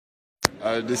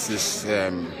This is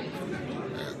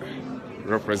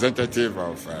representative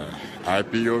of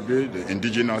IPOB, the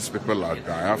indigenous people of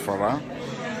Biafra.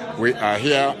 We are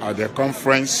here at the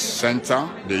conference center,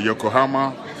 the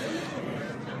Yokohama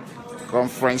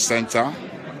conference center,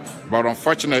 but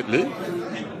unfortunately,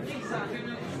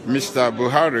 Mr.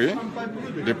 Buhari,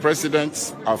 the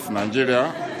president of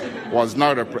Nigeria, was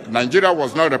not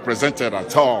represented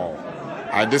at all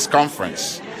at this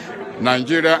conference.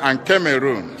 Nigeria and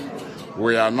Cameroon,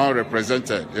 we are not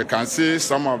represented. You can see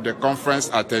some of the conference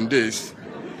attendees.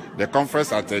 The conference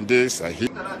attendees are here.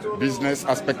 Business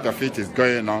aspect of it is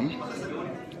going on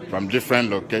from different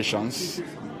locations.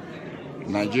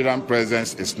 Nigerian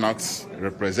presence is not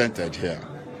represented here.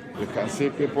 You can see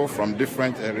people from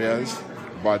different areas,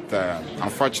 but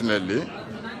unfortunately,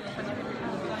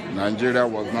 Nigeria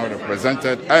was not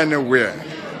represented anywhere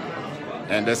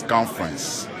in this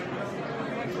conference.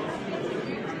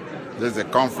 This is the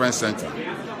conference center.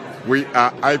 We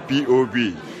are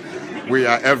IPOB. We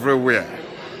are everywhere.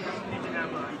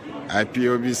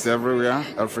 IPOB is everywhere.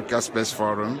 Africa Space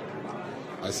Forum.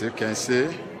 As you can see,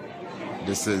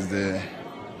 this is the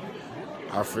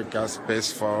Africa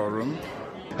Space Forum.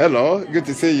 Hello, good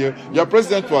to see you. Your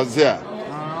president was here.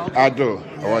 Ado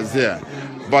was here.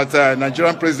 But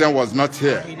Nigerian president was not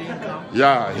here.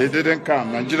 Yeah, he didn't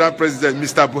come. Nigerian president,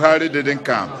 Mr. Buhari, didn't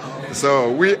come.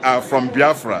 So we are from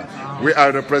Biafra. We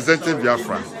are representing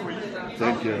Biafra.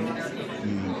 Thank you.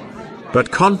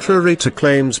 But contrary to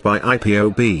claims by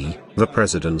IPOB, the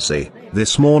presidency,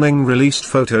 this morning released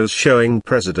photos showing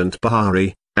President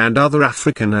Buhari, and other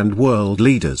African and world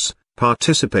leaders,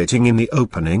 participating in the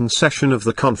opening session of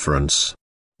the conference.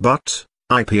 But,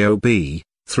 IPOB,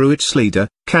 through its leader,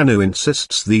 Kanu,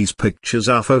 insists these pictures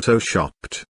are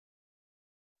photoshopped.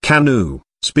 Kanu,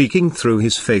 speaking through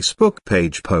his Facebook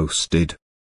page, posted,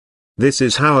 "This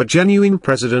is how a genuine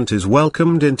president is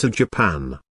welcomed into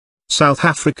Japan. South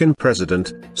African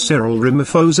President, Cyril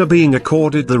Ramaphosa being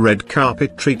accorded the red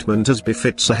carpet treatment as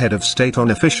befits a head of state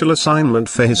on official assignment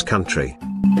for his country."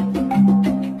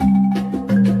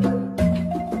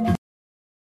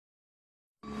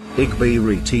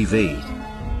 IPOB TV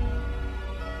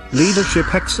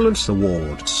Leadership Excellence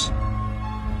Awards.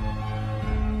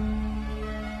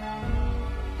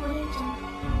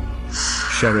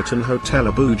 Sheraton Hotel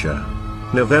Abuja,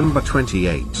 November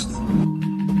 28th.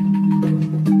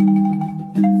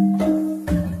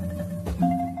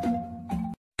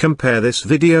 Compare this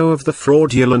video of the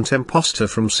fraudulent imposter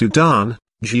from Sudan,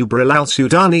 Jibril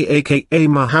al-Sudani aka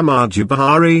Muhammadu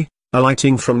Buhari,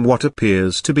 alighting from what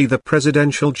appears to be the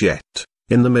presidential jet,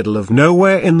 in the middle of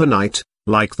nowhere in the night,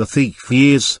 like the thief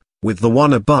he is, with the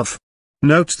one above.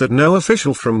 Note that no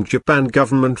official from Japan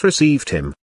government received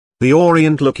him. The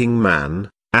Orient-looking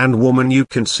man, and woman you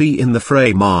can see in the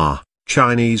frame are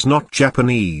Chinese, not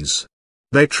Japanese.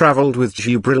 They traveled with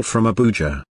Jibril from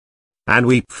Abuja. And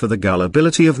weep for the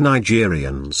gullibility of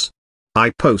Nigerians. I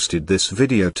posted this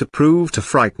video to prove to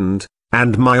frightened,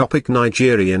 and myopic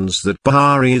Nigerians that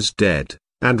Buhari is dead,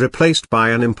 and replaced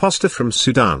by an imposter from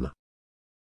Sudan.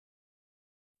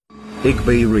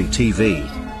 IPOB TV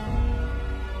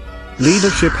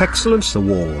Leadership Excellence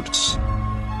Awards.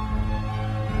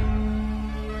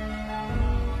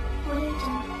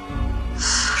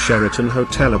 Sheraton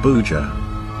Hotel Abuja,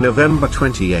 November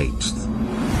 28th.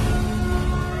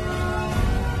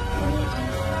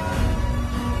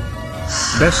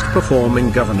 Best Performing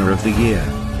Governor of the Year,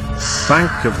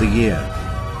 Bank of the Year,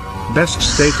 Best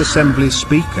State Assembly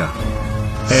Speaker,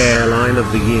 Airline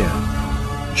of the Year,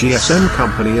 GSM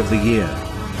Company of the Year,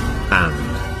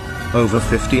 and over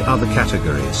 50 other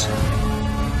categories.